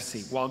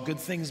advocacy. While good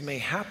things may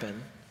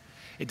happen,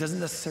 it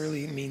doesn't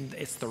necessarily mean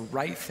it's the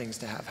right things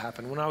to have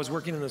happen. When I was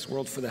working in this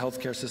world for the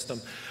healthcare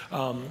system,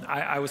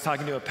 I was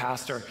talking to a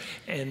pastor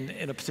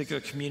in a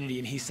particular community,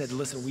 and he said,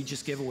 listen, we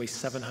just gave away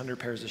 700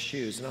 pairs of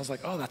shoes. And I was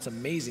like, oh, that's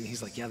amazing.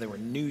 He's like, yeah, they were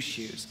new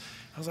shoes.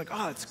 I was like,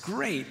 oh, that's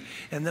great.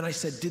 And then I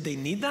said, did they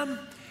need them?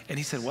 And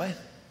he said, what?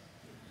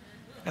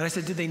 And I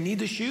said, did they need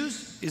the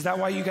shoes? Is that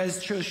why you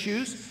guys chose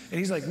shoes? And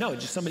he's like, no,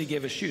 just somebody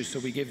gave us shoes, so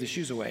we gave the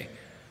shoes away.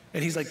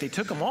 And he's like, they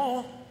took them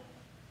all?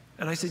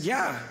 And I said,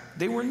 yeah,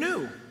 they were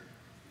new.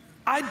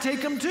 I'd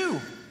take them too.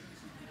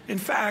 In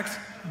fact,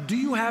 do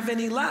you have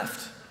any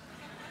left?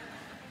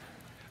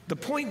 The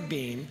point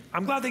being,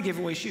 I'm glad they gave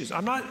away shoes.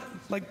 I'm not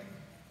like,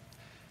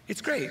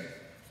 it's great,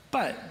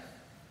 but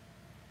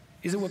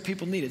is it what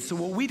people needed? So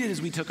what we did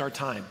is we took our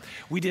time.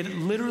 We did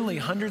literally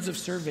hundreds of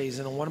surveys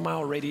in a 1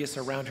 mile radius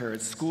around here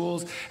at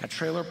schools, at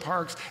trailer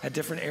parks, at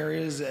different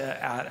areas,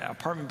 at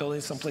apartment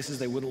buildings. Some places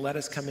they wouldn't let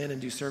us come in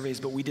and do surveys,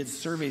 but we did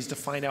surveys to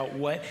find out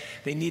what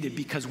they needed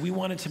because we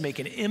wanted to make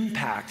an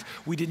impact.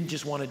 We didn't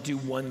just want to do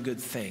one good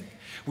thing.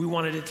 We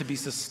wanted it to be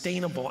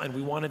sustainable, and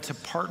we wanted to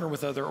partner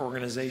with other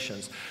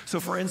organizations. So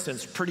for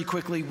instance, pretty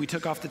quickly, we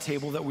took off the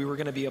table that we were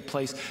going to be a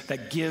place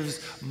that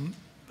gives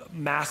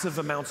massive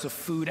amounts of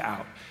food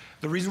out.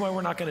 The reason why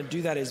we're not going to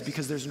do that is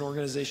because there's an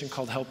organization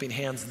called Helping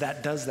Hands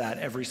that does that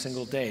every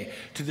single day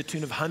to the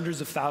tune of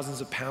hundreds of thousands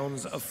of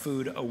pounds of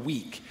food a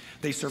week.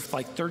 They serve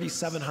like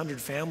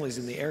 3,700 families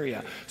in the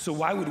area. So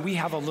why would we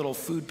have a little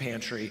food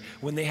pantry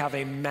when they have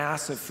a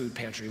massive food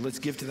pantry? Let's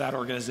give to that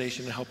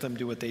organization and help them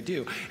do what they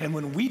do. And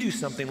when we do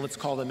something, let's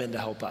call them in to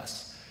help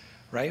us,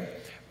 right?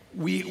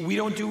 We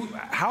don't do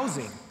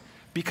housing.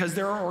 Because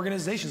there are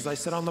organizations. I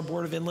sit on the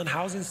board of Inland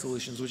Housing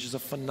Solutions, which is a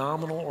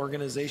phenomenal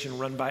organization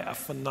run by a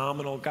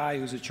phenomenal guy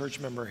who's a church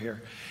member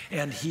here.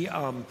 And he,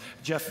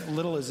 Jeff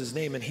Little is his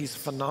name, and he's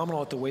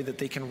phenomenal at the way that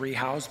they can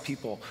rehouse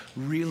people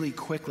really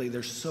quickly.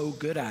 They're so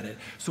good at it.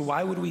 So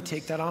why would we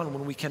take that on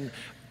when we can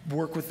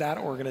work with that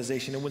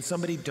organization? And when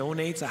somebody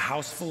donates a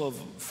house full of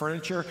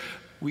furniture,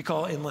 we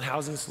call Inland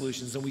Housing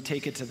Solutions, and we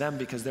take it to them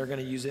because they're going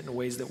to use it in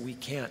ways that we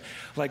can't.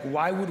 Like,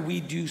 why would we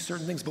do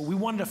certain things? But we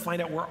wanted to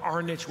find out where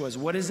our niche was.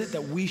 What is it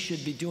that we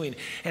should be doing?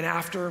 And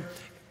after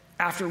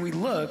we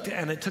looked,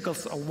 and it took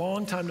us a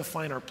long time to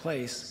find our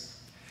place,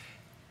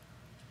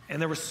 and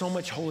there was so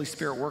much Holy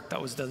Spirit work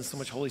that was done, so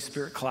much Holy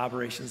Spirit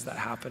collaborations that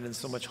happened, and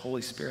so much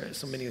Holy Spirit,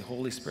 so many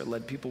Holy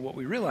Spirit-led people, what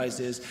we realized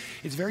is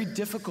it's very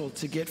difficult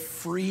to get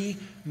free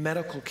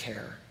medical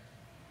care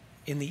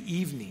in the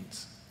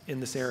evenings in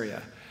this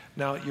area.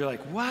 Now, you're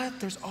like,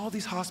 what? There's all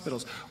these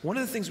hospitals. One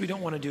of the things we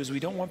don't want to do is we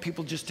don't want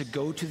people just to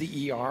go to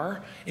the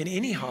ER in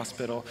any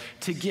hospital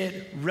to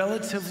get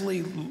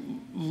relatively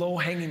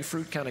low-hanging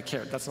fruit kind of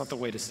care. That's not the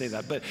way to say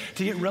that. But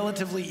to get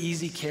relatively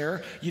easy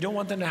care, you don't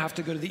want them to have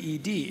to go to the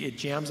ED. It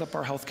jams up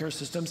our healthcare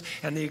systems,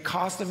 and the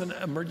cost of an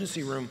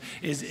emergency room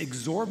is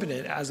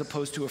exorbitant as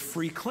opposed to a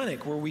free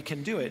clinic where we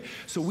can do it.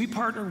 So we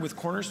partnered with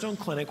Cornerstone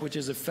Clinic, which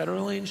is a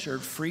federally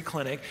insured free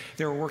clinic.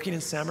 They were working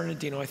in San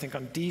Bernardino, I think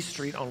on D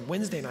Street on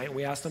Wednesday night.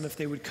 We asked them if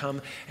they would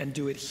come and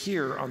do it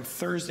here on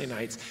Thursday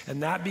nights.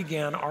 And that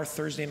began our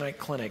Thursday night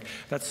clinic.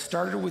 That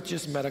started with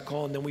just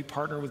medical, and then we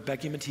partnered with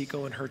Becky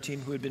Matiko and her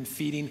team who had been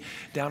feeding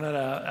down at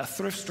a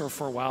thrift store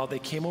for a while. They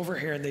came over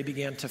here and they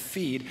began to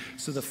feed.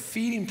 So the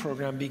feeding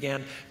program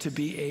began to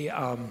be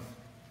kind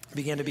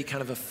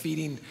of a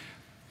feeding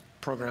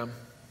program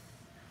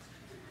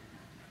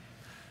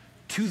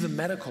to the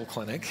medical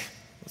clinic.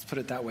 Let's put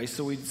it that way.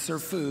 So we'd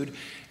serve food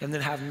and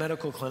then have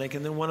medical clinic.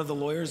 And then one of the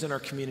lawyers in our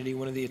community,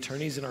 one of the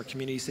attorneys in our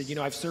community said,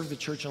 I've served the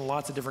church in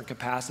lots of different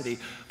capacity,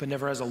 but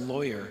never as a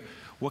lawyer.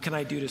 What can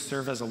I do to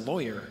serve as a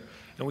lawyer?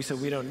 And we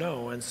said, we don't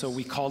know. And so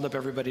we called up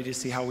everybody to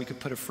see how we could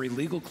put a free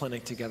legal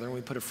clinic together. And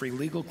we put a free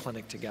legal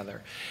clinic together.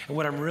 And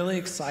what I'm really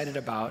excited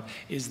about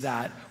is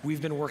that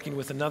we've been working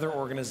with another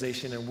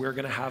organization, and we're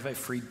going to have a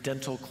free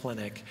dental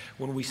clinic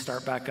when we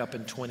start back up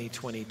in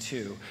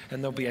 2022.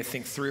 And there'll be, I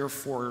think, 3 or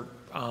 4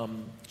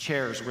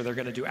 chairs where they're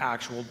going to do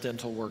actual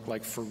dental work,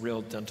 like for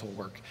real dental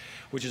work,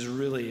 which is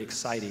really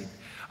exciting.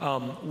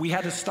 We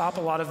had to stop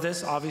a lot of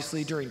this,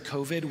 obviously, during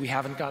COVID. We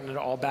haven't gotten it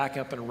all back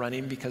up and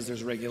running because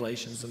there's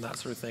regulations and that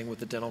sort of thing. With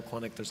the dental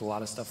clinic, there's a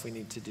lot of stuff we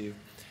need to do.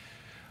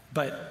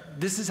 But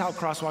this is how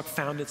Crosswalk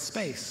found its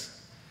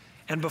space.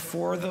 And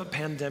before the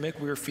pandemic,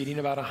 we were feeding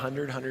about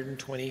 100,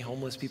 120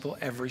 homeless people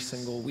every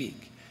single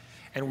week.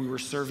 And we were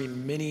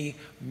serving many,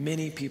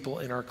 many people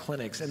in our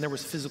clinics. And there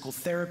was physical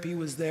therapy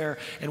was there,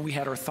 and we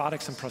had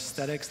orthotics and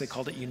prosthetics. They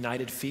called it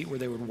United Feet, where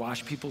they would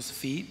wash people's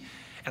feet.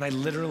 And I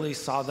literally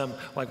saw them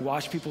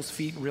wash people's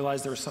feet and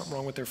realize there was something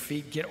wrong with their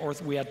feet.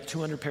 We had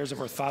 200 pairs of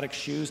orthotic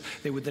shoes.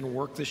 They would then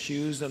work the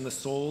shoes and the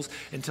soles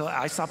until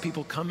I saw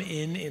people come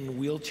in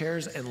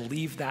wheelchairs and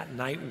leave that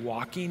night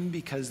walking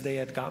because they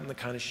had gotten the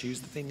kind of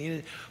shoes that they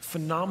needed.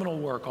 Phenomenal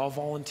work, all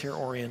volunteer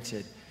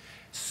oriented.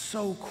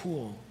 So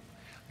cool.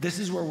 This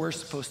is where we're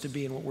supposed to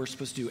be and what we're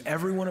supposed to do.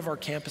 Every one of our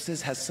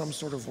campuses has some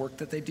sort of work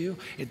that they do.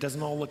 It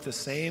doesn't all look the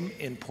same.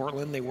 In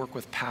Portland, they work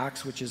with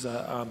PAX, which is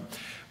I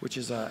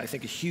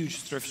think a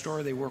huge thrift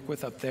store they work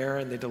with up there,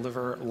 and they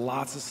deliver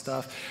lots of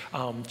stuff.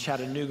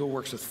 Chattanooga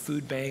works with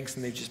food banks,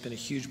 and they've just been a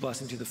huge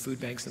blessing to the food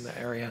banks in the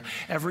area.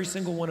 Every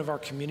single one of our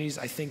communities,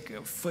 I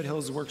think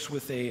Foothills works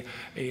with a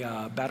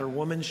battered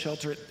women's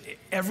shelter.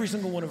 Every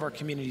single one of our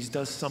communities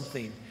does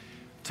something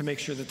to make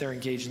sure that they're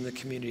engaged in the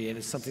community. And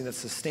it's something that's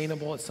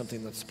sustainable, it's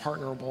something that's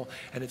partnerable,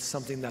 and it's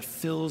something that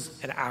fills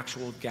an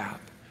actual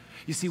gap.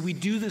 You see, we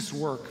do this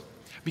work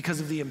because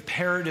of the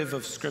imperative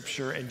of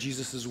Scripture and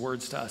Jesus'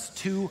 words to us.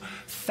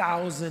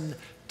 2,000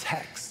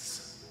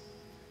 texts.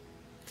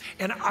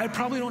 And I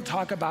probably don't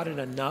talk about it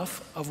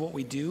enough of what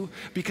we do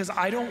because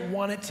I don't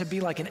want it to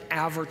be like an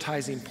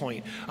advertising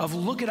point of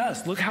look at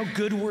us, look how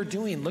good we're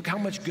doing, look how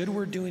much good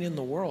we're doing in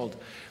the world.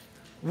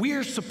 We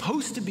are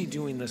supposed to be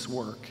doing this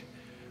work.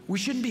 We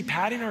shouldn't be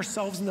patting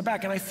ourselves in the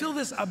back. And I feel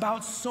this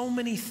about so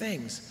many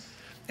things.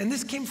 And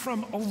this came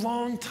from a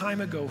long time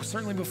ago,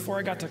 certainly before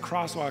I got to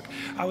Crosswalk.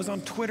 I was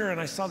on Twitter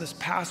and I saw this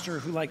pastor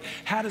who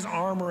had his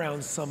arm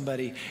around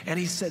somebody and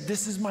he said,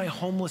 "This is my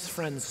homeless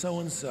friend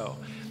so-and-so."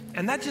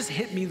 And that just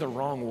hit me the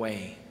wrong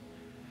way.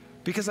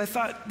 Because I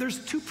thought,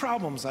 there's 2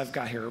 problems I've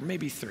got here, or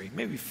maybe 3,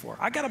 maybe 4.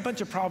 I got a bunch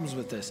of problems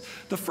with this.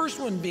 The first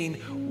one being,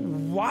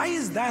 why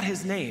is that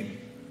his name?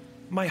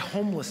 My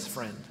homeless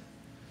friend.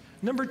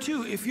 Number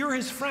 2, if you're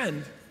his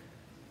friend,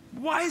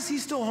 why is he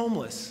still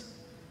homeless?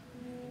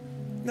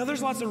 Now,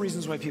 there's lots of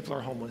reasons why people are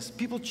homeless.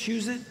 People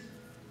choose it.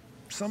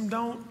 Some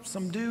don't,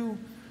 some do.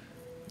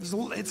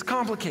 It's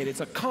complicated. It's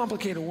a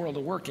complicated world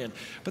to work in.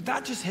 But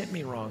that just hit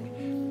me wrong.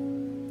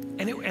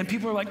 And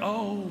people are like,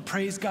 oh,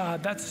 praise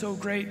God, that's so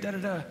great,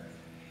 da-da-da.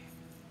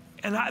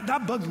 And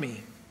that bugged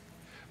me.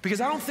 Because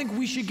I don't think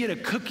we should get a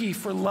cookie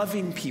for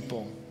loving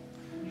people.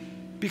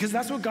 Because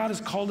that's what God has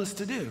called us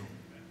to do.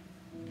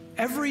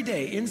 Every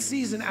day, in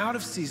season, out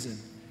of season.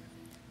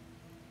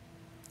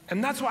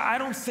 And that's why I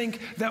don't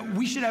think that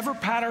we should ever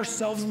pat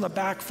ourselves on the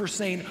back for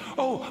saying,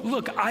 oh,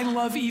 look, I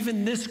love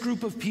even this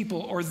group of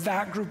people or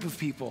that group of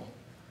people.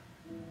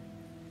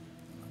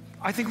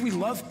 I think we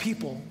love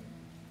people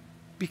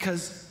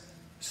because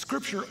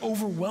Scripture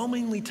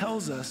overwhelmingly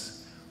tells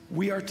us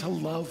we are to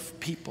love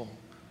people,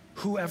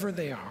 whoever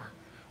they are,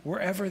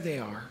 wherever they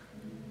are.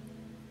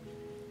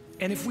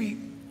 And if we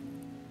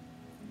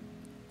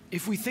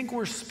think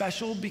we're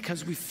special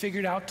because we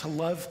figured out to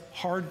love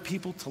hard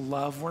people to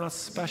love, we're not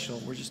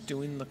special. We're just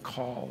doing the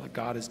call that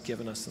God has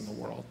given us in the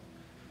world.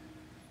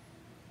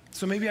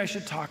 So maybe I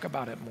should talk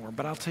about it more,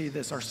 but I'll tell you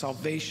this, our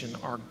salvation,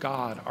 our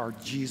God, our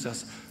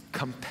Jesus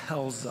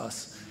compels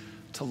us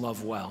to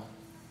love well.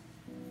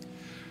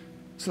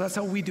 So that's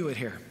how we do it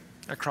here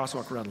at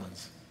Crosswalk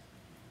Redlands.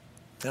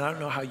 And I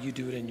don't know how you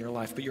do it in your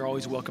life, but you're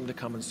always welcome to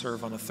come and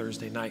serve on a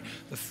Thursday night.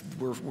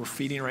 We're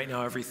feeding right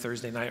now every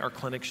Thursday night. Our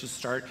clinic should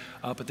start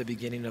up at the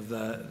beginning of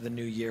the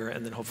new year,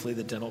 and then hopefully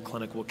the dental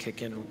clinic will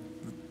kick in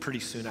pretty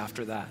soon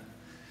after that.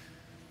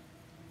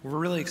 We're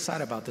really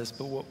excited about this,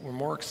 but what we're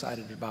more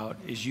excited about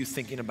is you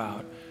thinking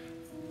about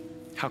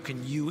how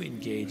can you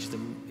engage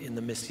them in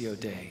the Missio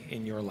Dei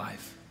in your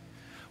life.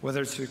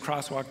 Whether it's through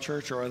Crosswalk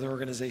Church or other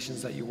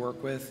organizations that you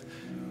work with,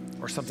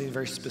 or something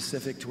very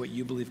specific to what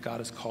you believe God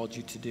has called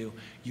you to do,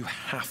 you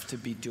have to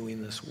be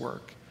doing this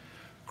work.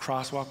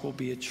 Crosswalk will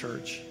be a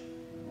church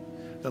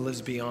that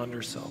lives beyond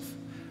herself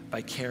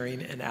by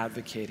caring and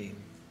advocating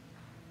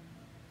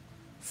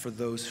for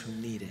those who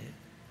need it.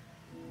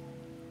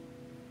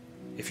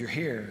 If you're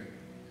here,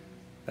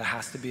 that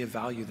has to be a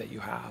value that you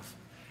have.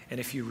 And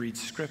if you read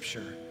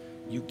Scripture,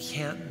 you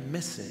can't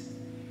miss it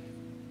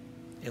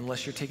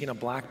unless you're taking a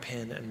black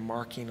pen and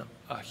marking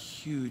a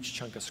huge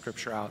chunk of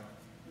Scripture out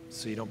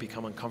so you don't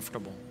become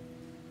uncomfortable.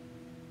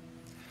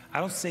 I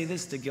don't say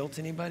this to guilt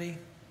anybody.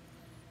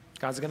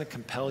 God's going to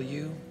compel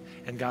you,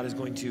 and God is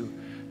going to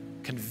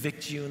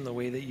convict you in the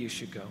way that you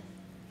should go.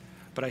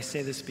 But I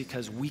say this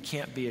because we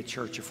can't be a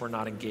church if we're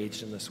not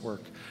engaged in this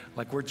work.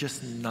 Like, we're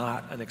just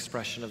not an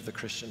expression of the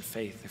Christian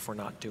faith if we're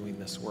not doing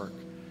this work.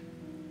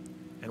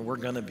 And we're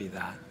going to be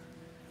that.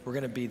 We're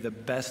going to be the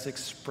best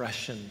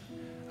expression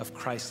of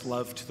Christ's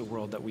love to the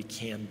world that we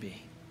can be.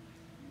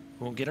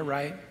 We won't get it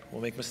right.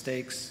 We'll make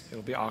mistakes.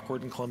 It'll be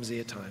awkward and clumsy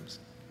at times.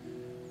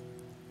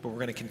 But we're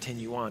going to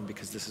continue on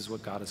because this is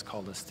what God has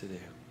called us to do.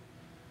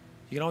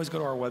 You can always go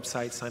to our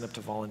website, sign up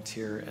to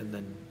volunteer, and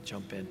then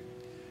jump in.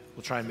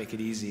 We'll try and make it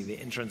easy, the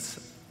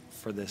entrance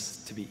for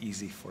this to be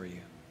easy for you.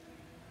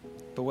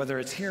 But whether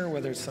it's here or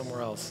whether it's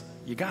somewhere else,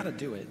 you got to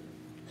do it.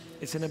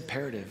 It's an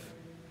imperative.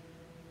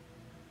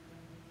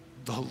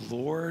 The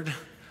Lord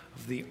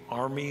of the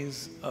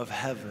armies of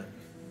heaven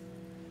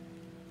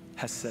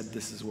has said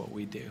this is what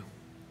we do.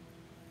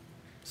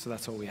 So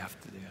that's what we have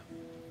to do.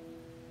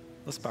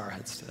 Let's bow our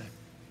heads today.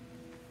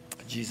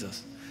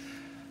 Jesus,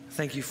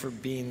 thank you for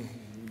being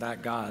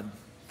that God.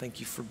 Thank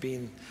you for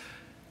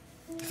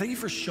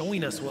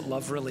showing us what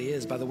love really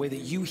is by the way that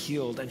you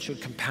healed and showed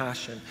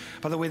compassion,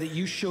 by the way that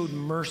you showed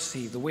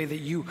mercy, the way that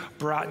you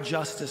brought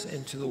justice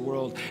into the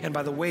world, and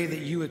by the way that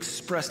you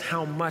expressed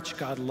how much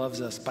God loves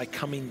us by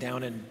coming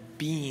down and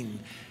being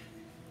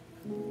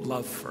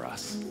love for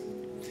us.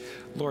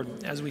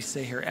 Lord, as we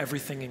say here,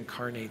 everything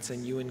incarnates,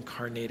 and you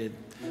incarnated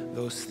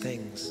those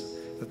things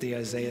that the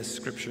Isaiah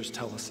scriptures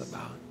tell us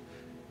about.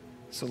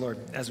 So Lord,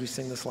 as we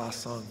sing this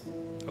last song,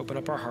 open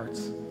up our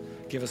hearts,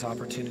 give us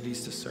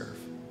opportunities to serve.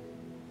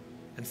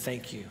 And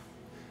thank you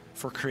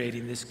for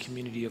creating this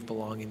community of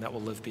belonging that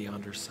will live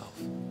beyond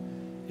ourselves.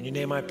 In your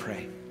name I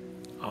pray,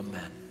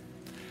 amen.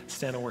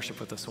 Stand and worship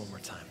with us one more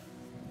time.